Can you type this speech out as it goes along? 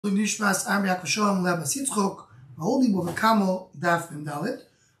Nishmas Am Yaakov Shalom Lebas Yitzchok, holding Bava Kamel Daf Mem Dalet.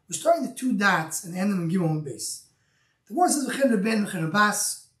 We're starting the two dots and end them in Gimel base. The word says V'chen Ben V'chen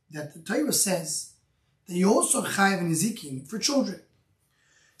Bas that the Torah says that you also chayav in Ezekiel for children.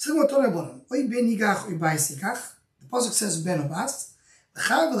 So what Torah bonim? Oy ben yigach oy bais yigach. The pasuk says Ben Bas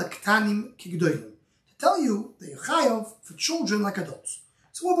l'chayav l'ktanim kigdolim to tell you that you chayav for children like adults.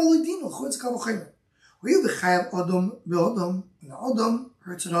 So what about Lidino? Chutz kavochem. Oy b'chayav Adam be'Adam and Adam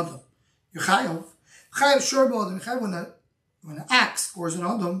hurts an Adam. You chayav shor be'Adam. You chayav when an axe scores an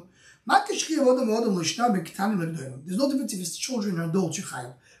Adam. There's no difference if it's children or adults you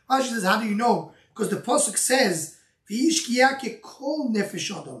chayav. Rashi says, how do you know? Because the pasuk says, "V'iish kiyake kol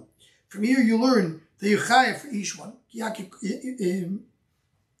nefesh Adam." From here you learn that you chayav for each one. You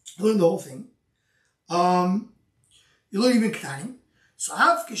learn the whole thing. You learn even k'tanim. So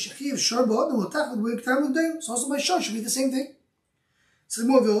av k'shachiv shor ba'adam l'tach l'dwei k'tanim l'dayim. So also by shor should be the same thing. So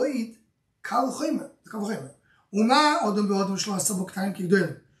more v'oid kal l'choymer. Uma adam ba'adam shlo asabo k'tanim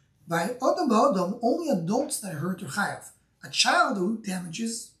k'gdolim. By Adam Ba'Adam, only adults that hurt are chayav. A child who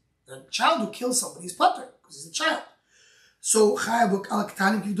damages, a child who kills somebody is patur, because he's a child. So chayav al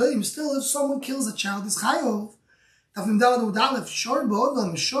k'tanim k'gdolim, still if someone kills a child is chayav. Shor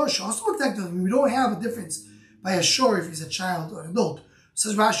Ba'Adam, shor, we don't have a difference by a shor if he's a child or an adult.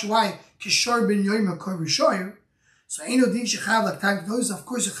 Says Rashi, why? Kishor ben yoyim kor v'shoyer. So ain't no din shechayav al k'tanim k'gdolim, so of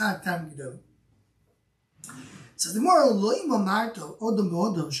course you chayav k'tanim k'gdolim. So the moral loim amarto Adam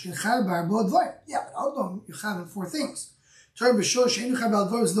ba'Adam shkechayav ba'arba dvar. Yeah, but Adam you have in four things. Torah b'shor she'enu chayav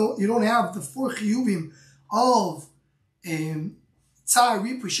ba'dvar is no, you don't have the four chiyuvim of tzar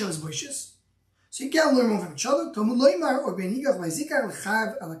ripu shel's bushes. So you can't learn more from each other. Talmud loimar or ben yigach v'yizikar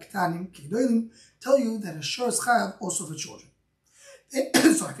l'chayav al k'tanim k'gdolim tell you that a shor is chayav also for children.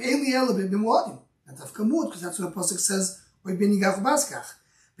 So if ain't li'ela b'muadim, not afkamut, because that's what the pasuk says. Or ben yigach v'baskach.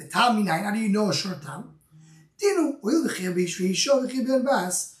 B'tam minayin, how do you know a shor tam? Dinu, oil v'chiyah b'ishvi yisho v'chiyah ben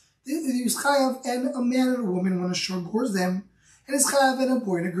bas. There's chayav and a man and a woman when a shor gores them, and it's chayav and a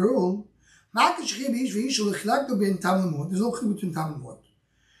boy and a girl. There's no chiyah between tam and mod.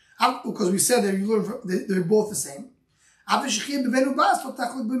 Because we said that you learn from, they're both the same.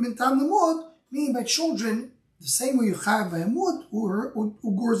 Meaning by children, the same way you chayav by a mod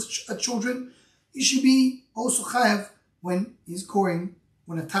who gores a children, he should be also chayav when he's goring,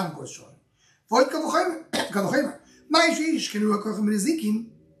 when a tam gores children. So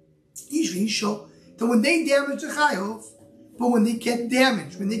when they damage the chayav, but when they get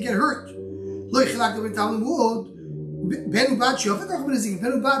damaged, when they get hurt, when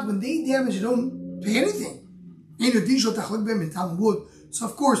they damage, they don't pay anything. So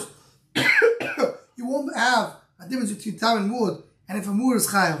of course, you won't have a difference between tam and mud, and if a mud is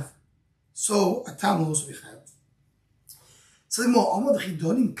chayav, so a tam will also be chayav. So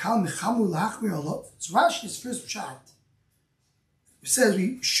Rashi's first pshat. It says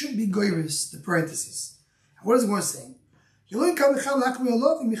we should be goyris, the parentheses. And what is the word saying? You want to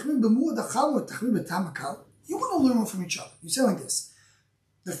learn more from each other. You say like this.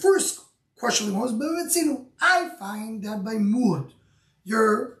 The first question was, I find that by mud,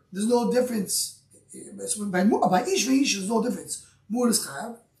 there's no difference. By ish v'ish, there's no difference. Mud is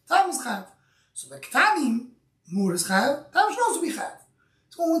chayav, tam is chayav. So by k'tanim, mud is chayav, tam should also be chayav.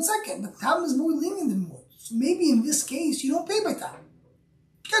 So 1 second, but tam is more lenient than mud. So maybe in this case, you don't pay by tam.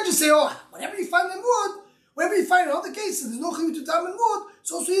 You can't just say, oh, whatever you find in mud, whatever you find in other cases, there's no chiyuv to tam and mud,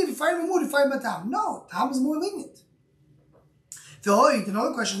 so also if you find in mud, you find by tam. No, tam is more lenient.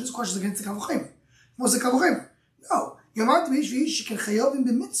 Another question, this question is against the kavochem. What's the kavochem? No. Yomar to ish v'ish can chayovim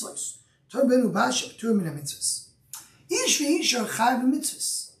b'mitzvos. Tor ben ubash p'tur min ha-mitzvos. Ish v'ish are chayav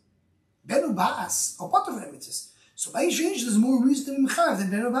b'mitzvos. Ben ubas are part of the mitzvahs. So by ish v'ish, there's more reason to be mechayav than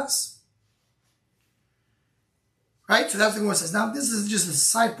ben ubas. Right? So that's the Gemara says. Now this is just a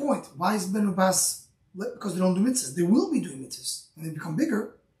side point. Why is ben ubas? Because they don't do mitzvahs. They will be doing mitzvahs when they become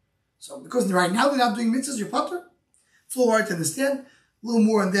bigger. So because right now they're not doing mitzvahs, you're patur. Full hard to understand. A little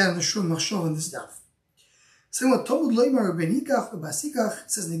more on that in the Shur Machshov in this daf. So what Talmud loimar ben yigach ubasikach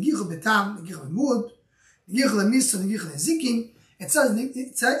says negicha betam, negicha b'mud, negicha l'misa, negicha l'zikim. It says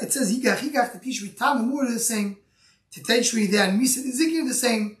higach to teach me tam and mud are the same. To teach me that misa and zikim are the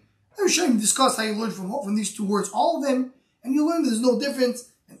same. I was showing you discuss how you learn from these two words, all of them, and you learn there's no difference,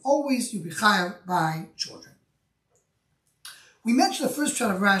 and always you'll be chayav by children. We mentioned the first shot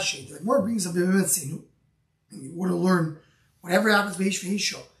of Rashi. The Gemara brings up b'memet sinu, and you want to learn whatever happens by ish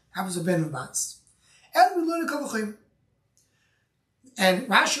v'isho happens with ben v'bas. And we learn a kavochem. And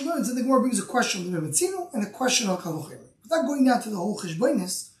Rashi learns that the Gemara brings a question of b'memet sinu and a question of kavochem. Without going down to the whole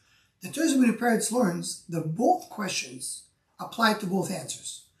cheshbonis, the Torah Parents learns that both questions apply to both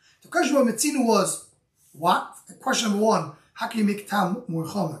answers. question about Metzina was, what? Question number one, how can you make Tam more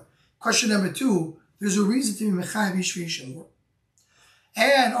chomer? Question number two, there's a reason to be Mechayev Ish V'Isha more.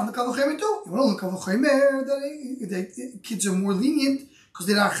 And on the Kal V'Chomer too, you want to know the Kal V'Chomer, the kids are more lenient because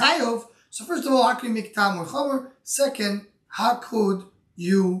they're not Chayav. So first of all, how can you make Tam more chomer? Second, how could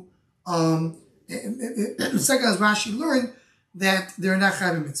you, second, as Rashi learned, that they're not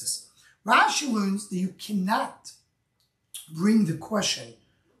Chayav Mitzvahs. Rashi learns that you cannot bring the question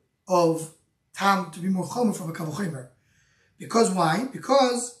of Tam to be more chomer from a Kal V'Chomer. Because why?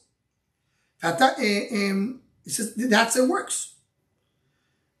 Because it says that's how it works.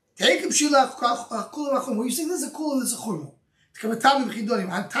 What are you saying? This is a kula, this is a churma.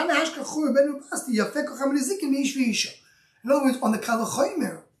 In other words, on the Kal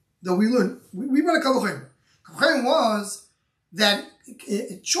V'Chomer that we learned, we read a Kal V'Chomer. Kal V'Chomer was that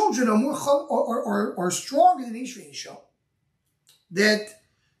children are more or stronger than Ish V'Isha, that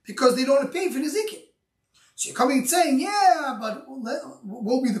because they don't pay for the zikin. So you're coming and saying, yeah, but what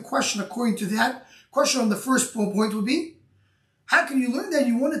will be the question according to that? Question on the first point would be, how can you learn that?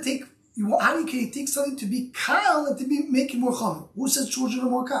 You want to take, can you take something to be kal and to be make it more chomer? Who says children are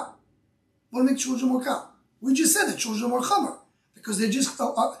more kal? Want to make children more kal? We just said that children are more chomer because they're just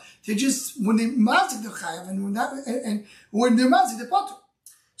when they mazik they're chayav and when they're mazik they're potter.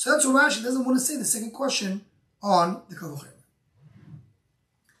 So that's what Rashi doesn't want to say the second question on the Kal V'Chomer.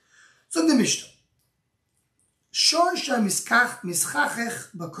 So the Mishnah. Shor shar mischachech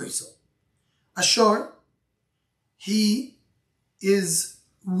b'koisel. A shor, he is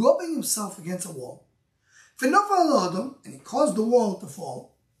rubbing himself against a wall. And he caused the wall to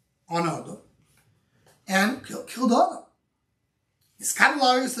fall on Adam and killed Adam.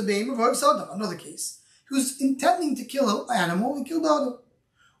 Another case. He was intending to kill an animal and killed Adam.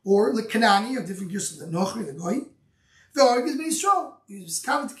 Or the Kanani, of different uses, the Nochri, the Goy. The argument is very strong. He was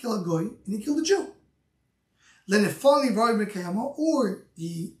coming to kill a Goy and he killed a Jew. Or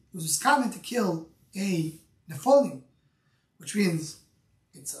he was coming to kill a Nephilim, which means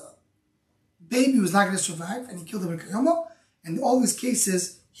it's a baby who's not going to survive, and he killed him in Kayama. And in all these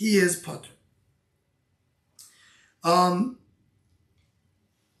cases, he is Potter.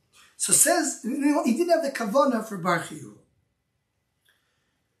 So says, he didn't have the Kavanah for Bar Chiyuv.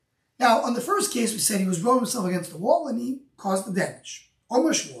 Now, on the first case, we said he was rolling himself against the wall and he caused the damage.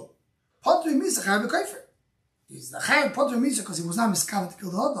 Omer Shmuel, Potter Misa Chayav B'Kaifer. He's the Chayav Potter Misa because he was not miskaven to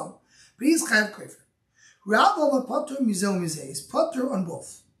kill the Adam, but he's Chayav Kaifer. Rav Omer Potter Mizeh Mizeh is Potter on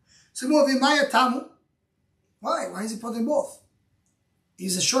both. So more V'Maya Tamu. Why? Why is he Potter on both?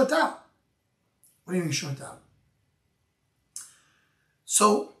 He's a short time. What do you mean short time?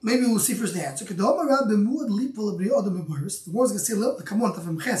 So maybe we'll see first the answer. The more is going to say the Kamon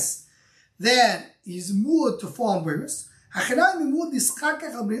Tafim Ches. Then he's muad to fall on virus. He's muad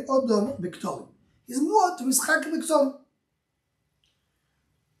to mischak b'ktolim.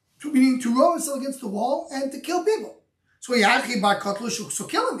 Meaning to roll himself against the wall and to kill people. So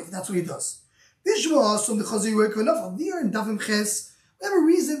kill him if that's what he does. Whatever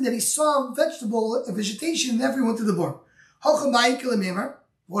reason that he saw vegetation and never went to the bar.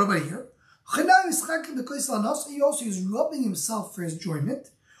 What about here? He also is rubbing himself for his enjoyment.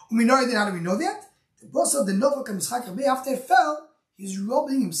 How do we know that? After it fell, he's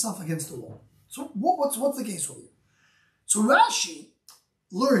rubbing himself against the wall. So what's the case over here? So Rashi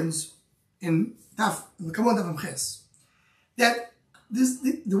learns in the Kamon Daf Ches that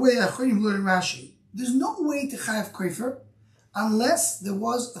the way Achonim learn in Rashi, there's no way to chayav kofer unless there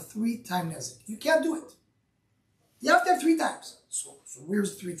was a 3-time nezik. You can't do it. You have to have 3 times. So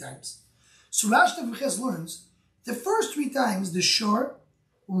where's 3 times? So Rashi Daf Ches learns the first 3 times the shor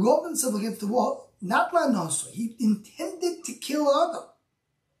rubbed himself against the wall, not la'naso. He intended to kill Adam.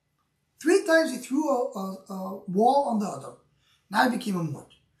 3 times he threw a wall on the Adam. Now he became a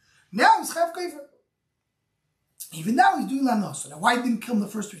mud. Now he's chayav kofer. Even now he's doing la'naso. Now why he didn't kill him the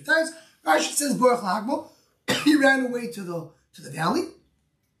first 3 times? Rashi says Baruch La'agbo. He ran away to the valley,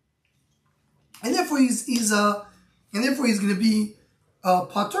 and therefore he's going to be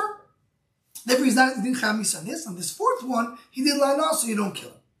Potter. Therefore he didn't have mis on this. On this 4th one, he did la'naso, so you don't kill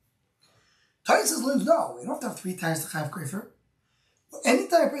him. Taisus learns no, you don't have to have 3 times to chayav kofer.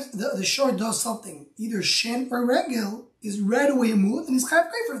 Anytime the shor does something, either shen or regel, is right away a mood, and he's chayav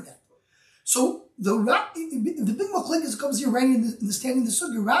kofer in that. So the big machlekes comes here right in the standing the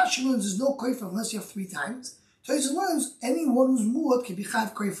sugi. Rashi learns there's no kofer unless you have 3 times. Taisus learns anyone who's muad can be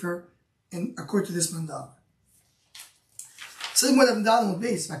chayav kofer, and according to this mandal. So mandal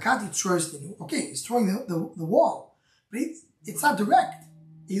base vakati throws the okay, he's throwing the wall, but it's not direct.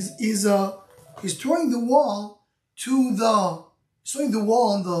 He's throwing the wall to the destroying the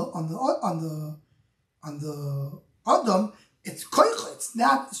wall on the Adam, it's koicha, it's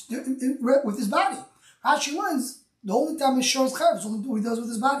not with his body. Rashi learns the only time his shor is chayav is only what he does with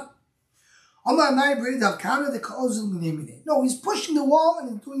his body. No, he's pushing the wall and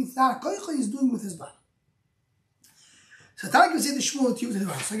he's doing it's not a koicha, he's doing with his body. So Tana can say the Shmuel to you.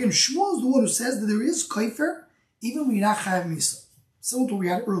 So again, Shmuel is the one who says that there is koifer even when you're not chayav misa. Similar to what we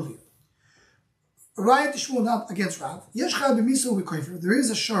had earlier. Right to Shmuel not against Rav. Yesh chayav b'misa with koifer. There is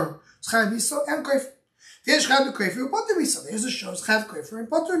a shor chayav misa and koifer. Yesh chayav b'koifer potter misa. There is a shor chayav koifer and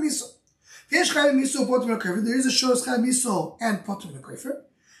potter misa. Yesh chayav misa potter koifer. There is a shor chayav misa and potter koifer.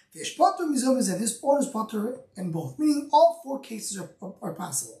 Yesh potter misa is this or is potter in both. Meaning all four cases are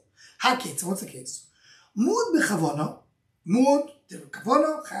possible. Ha case. What's the case? Mud b'chavana. Mud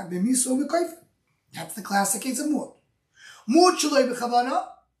b'chavana chayav b'misa with koifer. That's the classic case of mud. Mud shaloi b'chavana.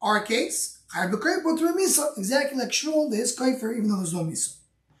 Our case. Exactly like Shmuel, there is koifer even though there's no miso.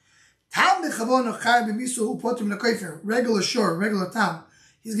 Tam bechavona chayav b'miso who potim koifer, regular shor, regular tam,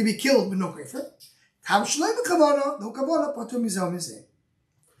 he's going to be killed with no koifer. Tam shloi b'chavona, no kavona, potim mizeh mizeh.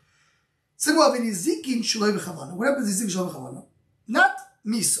 Similar to nizikin shloi b'chavona. What happens to nizikin shloi b'chavona? Not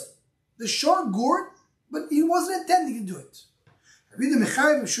miso. The shor gored, but he wasn't intending to do it. Rabbi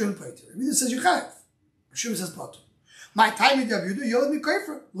mechayev Shmuel poiter. Rabbi says you chayav. Shmuel says potim. My time in the Abudu, you learn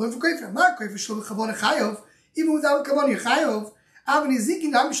koifer. Learn for koifer. My koifer shlo b'chavon chayav. Even without a kavon chayav. Avon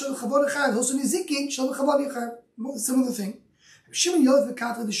nizikin am shlo b'chavon chayav. Also nizikin shlo b'chavon chayav. Similar thing. Shimon yolef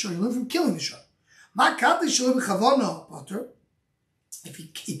v'kata the shor. You learn from killing the shor. My kata shlo b'chavon potter. If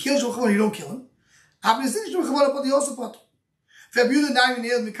he kills shlo b'chavon, you don't kill him. Avon nizikin shlo b'chavon potter. You also potter. For Abudu nine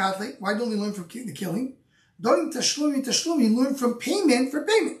nailed mikatli. Why don't you learn from the killing? Don't tashlumi. You learn from payment for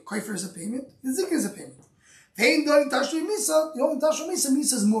payment. Koifer is a payment. Nizikin is a payment. Vein don't touch misa. You don't touch misa.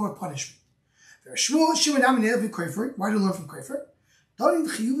 Misa is more of a punishment. Shmuel Shimon Amin koifer. Why do you learn from koifer? Don't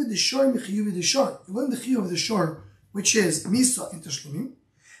chiyuv the shor mechiyuv the shor. You learn the chiyuv of the shor, which is misa in tashlumim.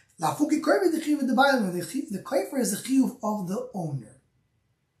 Lafuki koifer the chiyuv the bailam. The koifer is the chiyuv of the owner.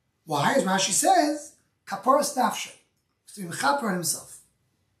 Why? As Rashi says, kapara stafsha. So he mechaper on himself.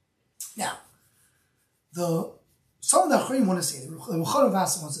 Now, some of the achrim want to say, the Mechor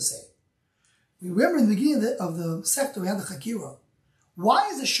Vasa wants to say. We remember in the beginning of the sector we had the Chakira. Why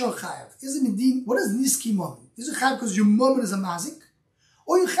is a shor chayav? Is it medin? What is niski moment? Is it chayav because your moment is a mazik,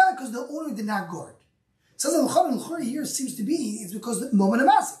 or you chayav because the owner did not guard? It says that the here seems to be it's because the moment is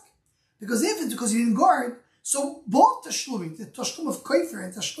mazik. Because if it's because you didn't guard, so both tashlumim, the tashlum of koifer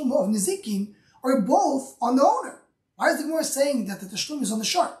and tashlum of nizikin, are both on the owner. Why is the Gemara saying that the tashlum is on the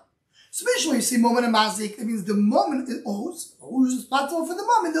shor? So basically, when you say moment of mazik, it means the moment it owes, who's responsible for the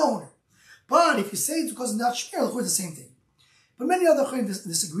moment, the owner. But if you say it's because of not shmir, it's the same thing. But many other chayim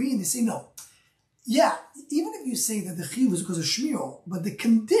disagree and they say no. Yeah, even if you say that the chiyuv is because of shmir, but the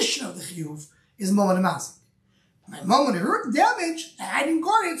condition of the chiyuv is moment of mazik. My moment hurt damage, and I didn't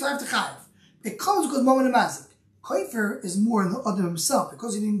guard it, so I have to chayav. It comes because moment of mazik. Koifer is more in the other himself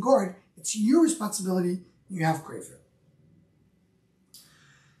because he didn't guard. It's your responsibility. You have koifer.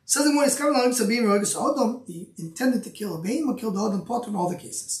 Says the one he intended to kill a behemoth, killed the Adam Potter in all the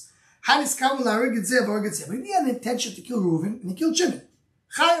cases. But he had an intention to kill Reuven and he killed Shimon.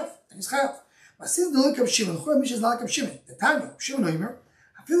 Chayav, and he's chayav. But since the look of Shimon, the Chorah Mishnah is not like Shimon. The Tanya, Shimon Oimer,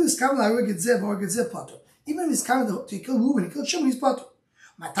 I feel this kamal Potter. Even if he's coming to kill Reuven, he killed Shimon, he's Potter.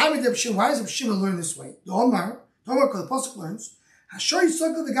 My time with Shimon, why does Shimon learn this way? The Omar, the Pasuk learns, Hashor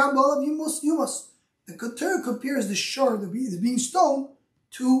Yisokal the Gambal of Yumas. The Torah compares the shor, the being stoned,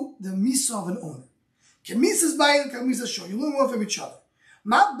 to the misa of an owner. Kemisas bailim, kemisas shor. You learn one from each other.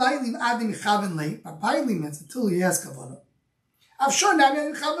 Ma bailim adim chaven lei. But bailim means until he has kavanah. Av shor nami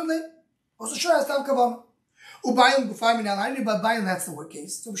adim chaven lei. Also shor has to have kavanah. Ubayim gufay min alayni. But bailim, that's the word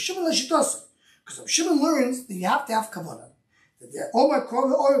case. So Shimon leshitosu. Because Shimon learns that you have to have kavanah. That the Omar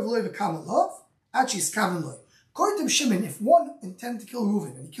kol oyev loy v'kam lov. Actually, is kavan loy. According to Shimon, if one intended to kill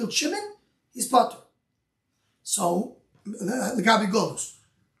Reuven and he killed Shimon, he's potter. So the Gabi Golus.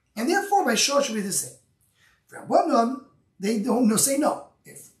 And therefore, by shor should be the same. For Rabbanon, they don't say no.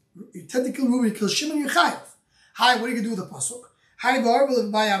 If you tend to kill Reuben, you kill Shimon, you're chayav. Hi, what are you going to do with the pasuk? Hi,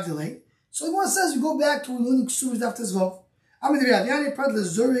 v'arvel by avdilei. So the one says you go back to learning ksubas after zvov. Amid v'yad prat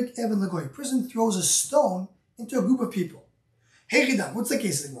lezurik even legoy. A person throws a stone into a group of people. Hey, Chidan, what's the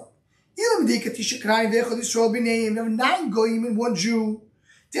case of the Gemara? Ilam dika tishakrayim v'echad Yisrael b'neim. You have 9 goyim and 1 Jew.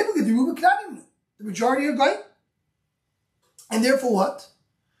 Typically, the Reuben knanim. The majority are goyim. And therefore, what?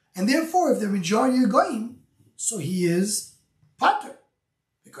 And therefore, if the majority are goyim, so he is pater,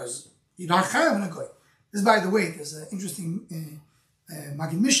 because you're not chayav in a goy. This, by the way, there's an interesting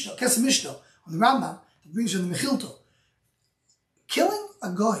Magid Mishnah, Kesef Mishnah on the Rambam that brings from the Mechilto. killing a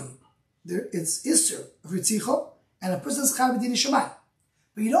goy, it's Isser of Ritzicha, and a person's Chai B'din Shammai.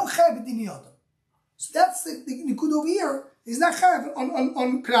 But you don't Chai B'din Yodam. So that's the Nikud over here. He's not Chai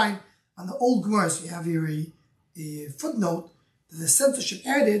on crime. On the old Gemara, so you have here a footnote that the censorship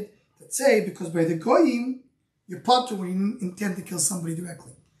added that say, because by the Goyim, you're potter when you intend to kill somebody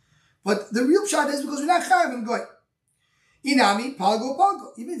directly. But the real shot is because you're not Chai on Goy. Inami, Palgo.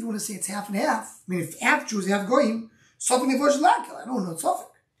 Even if you want to say it's half and half, I mean, if half Jews, half Goyim, something in Voshin Lakil, I don't know, it's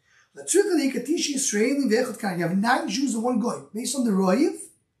Suffolk. You have 9 Jews and 1 Goy. Based on the Roiv,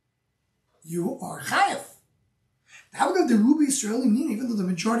 you are Chayav. How about the Ruby Israeli meaning, even though the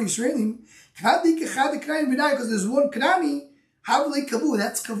majority Israeli, because there's 1 Krani,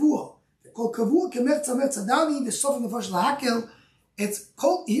 that's Kavua. They're called Kavua, Kemer Tzamer Tzadami, the Sofim Nefosh Lahakel. It's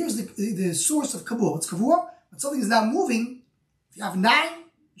called, here's the source of Kavua. It's Kavua, but something is not moving. If you have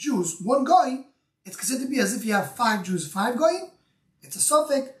 9 Jews, 1 Goy, it's considered to be as if you have 5 Jews, 5 Goy. It's a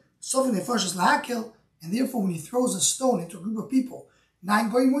Sofik, Sofim Nefosh Lahakel, and therefore when he throws a stone into a group of people, 9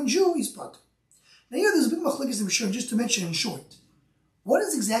 Goy, 1 Jew, he's put. Now here there's a big machlokes in Rishon, just to mention in short. What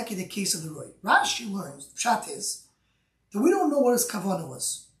is exactly the case of the Roy? Rashi learns, the pshat is, that we don't know what his kavanah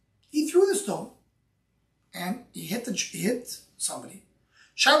was. He threw the stone, and he hit somebody.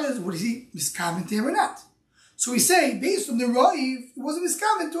 Shabbos, was he miskaven there or not? So we say, based on the Roy, it wasn't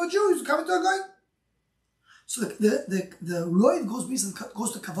miskaven to a Jew, he was miskaven to a guy. So the Roy goes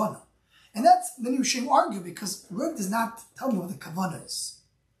to kavanah. And that's, many Rishonim argue, because Roy does not tell me what the kavanah is.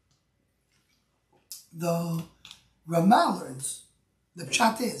 The Ramah learns, the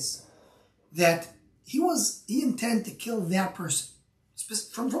pshat is, that he intended to kill that person.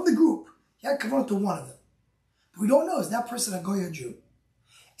 From the group, he had kavanah to one of them. But we don't know, is that person a Goy or Jew?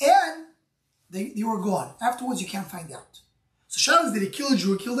 And they were gone. Afterwards, you can't find out. So Shabbos, did he kill a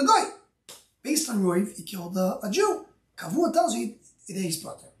Jew or kill the Goy? Based on Roiv, he killed a Jew. Kavua tells you that he's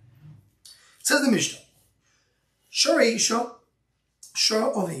brought there. It says the Mishnah, Shor Eisha,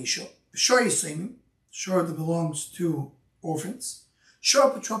 Shor of Eisha, Shor Yisraimim, Shor that belongs to orphans,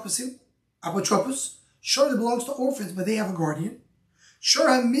 Shor Apotropos, Shor that belongs to orphans, but they have a guardian, Shor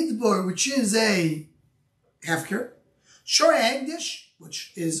HaMidbar, which is a hefker, Shor HaEgdish,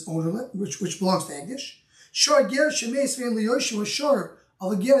 which is ownerless, which belongs to Egdish, Shor Ger Shemei Svein Liyoshi, Shor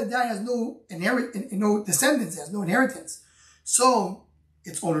of a Ger that has no descendants, has no inheritance, so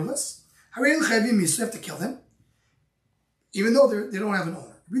it's ownerless. You have to kill them, even though they don't have an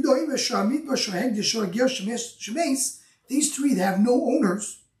owner. These 3, they have no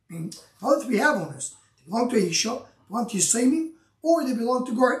owners. I mean, the other 3 have owners. They belong to Yeshiva, belong to Yisraelim, or they belong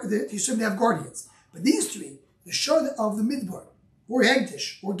to Yisraelim, they have guardians. But these 3, the Shor of the Midbar, or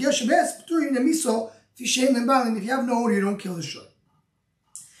Hegdish, or Ger Shemes, if you have no owner, you don't kill the Shor.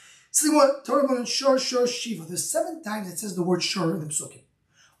 So what Torah about Shor Shiva. There's 7 times it says the word Shor in the Psukim.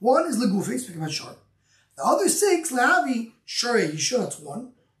 1 is Legufi, speaking about Shor. The other 6, Lehavi, Shor Yisha, that's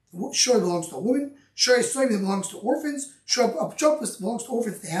 1. Shor belongs to a woman. Shor Yisraelim belongs to orphans. Shor Apotropos belongs to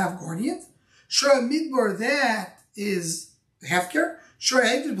orphans, they have guardians. Shor Midbar, that is Hefker. Shor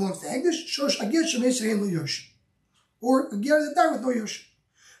Hegdish belongs to Hegdish. Shor Agir Shemesh Rein Lo Yosh. Or Agir that died with no Yosh.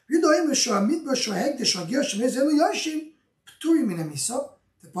 Yudoim Shor Midbar, Shor Hegdish, Shor Agir Shemesh Rein Lo Yoshim, Pturim Min HaMisa,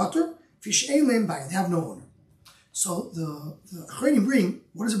 the Patur, Fish Ein Leim Bayim, they have no owner. So the Achronim bring,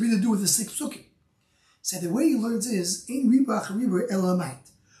 what does it really do with the 6 psukim? So the way he learns is, Ein Riba Achariba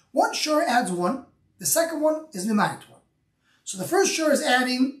Elamayit. 1 Shor adds 1, the second one is Mimayit 1. So the first Shor is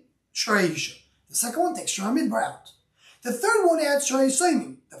adding Shor Yisha. The second one takes Shor Midbar out. The third one adds Shor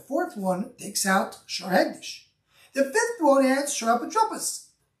Yisraelim. The fourth one takes out Shor Hegdish. The fifth one adds Shor Apotropos.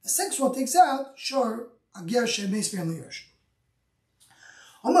 The sixth one takes out Shor Agir Shemeis Ve'en Lo Yosh.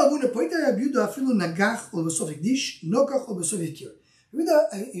 Yehuda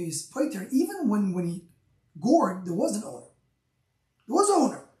is pointer, even when he gored, there was an owner. There was an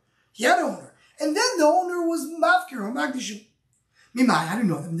owner. He had an owner. And then the owner was Mafkir or Magdishim. Mimai, I don't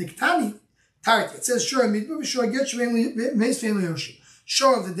know them. Diktani, Tarek. It says Shor Midbar, Shor Agir Shemeis Ve'en Lo Yosh.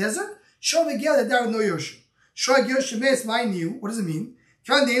 Shor of the desert, Shor of the Gel that died with no Yosh. Shor Agir Shemeis, mind you, what does it mean?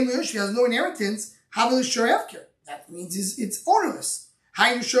 If he has no inheritance, how will Shor Hefker? That means it's ownerless.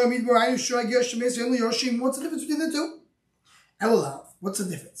 What's the difference between the 2? Elulav. What's the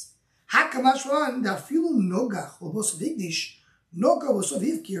difference?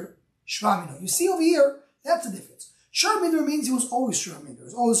 You see over here, that's the difference. Shor Midbar means he was always Shor Midbar. He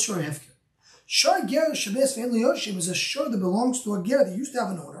was always Shor Hefker. Shor Ger Shemes Ve'en Lo Yoshim is a Shor that belongs to a Ger that used to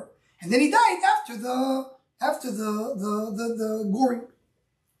have an owner, and then he died after the goring.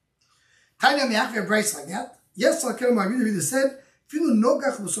 Tanya Me'ach Ve'Brace like that. Yes, like my reader said, even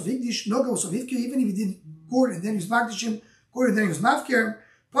if he didn't gore and then he's magdishim According to the English Mafkir,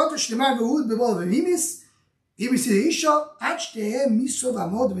 Pater Shlemar V'Hud B'Bol V'Himis, Himis Isha, Achtem Misov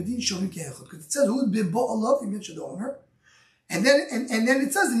Amod V'Din Shovim Ke'echot. Because it says Hud B'Bol, he mentioned the owner. And then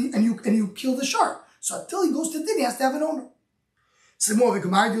it says, and you kill the shark. So until he goes to din, he has to have an owner. So more of a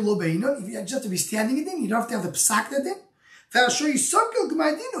Gemar Di Lo Beino, if you just have to be standing in din, you don't have to have the Psak that din. I'll show you circle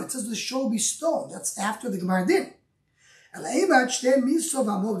Gemar Dino. It says the shore will be stoned. That's after the Gemar Din. The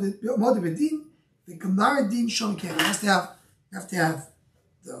Gemar Din Shom Kevin. You have to have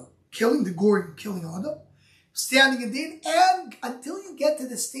the killing, the goring, killing Adam, standing in din, and until you get to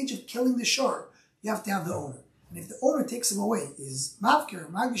the stage of killing the shore, you have to have the owner. And if the owner takes him away, is Mafkir,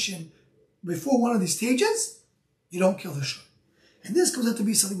 Magishin, before one of these stages, you don't kill the shore. And this comes out to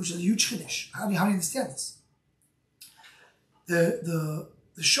be something which is a huge chiddush. How do you understand this? The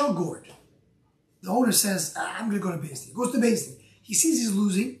shore gored. The owner says, I'm going to go to Beis Din. He goes to Beis Din. He sees he's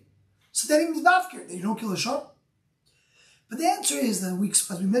losing, so then he means Mafkir, that you don't kill the shore. But the answer is that,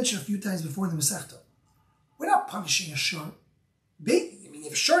 as we mentioned a few times before in the Masechta, we're not punishing a shore.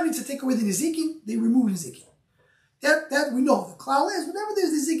 If a shore needs to take away the Nizikin, they remove Nizikin. That we know. The klal is, whenever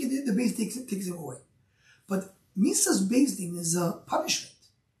there's Nizikin, the Beis Din takes him away. But Misa's Beis Din is a punishment.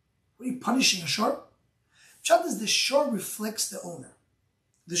 What are you punishing a shore? Pshat is the shore reflects the owner.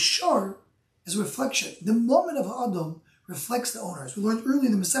 The shore is a reflection. The moment of Adam reflects the owner. As we learned earlier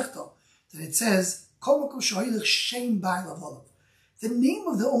in the Masechta, that it says, the name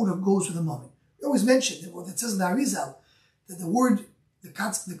of the owner goes with the moment. We always mention that what it says in the Arizal, that the word,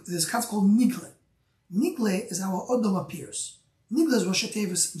 there's a called Nigle. Nigle is how Adam appears. Nigle is Rosh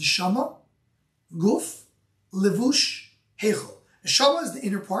Hashanah's Neshama, Guf, Levush, Heichel. Neshama is the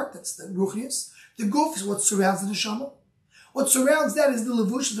inner part, that's the Ruchnius. The Guf is what surrounds the Neshama. What surrounds that is the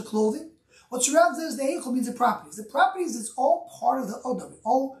Levush, the clothing. What surrounds that is the Eichel, means the properties. The properties is all part of the Adam. It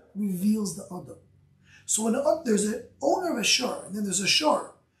all reveals the Adam. So when there's an owner of a shore, and then there's a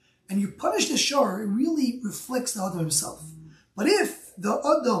shore, and you punish the shore, it really reflects the Adam himself. But if the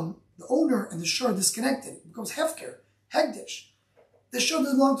Adam, the owner, and the shore are disconnected, it becomes Hefker, Hegdish. The shore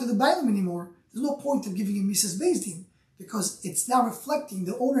doesn't belong to the Bailam anymore. There's no point of giving him Mises Beis Din, because it's not reflecting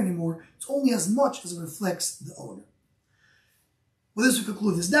the owner anymore. It's only as much as it reflects the owner. With this, we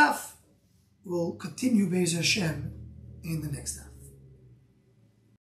conclude this daf. We'll continue Be'ez Hashem in the next daf.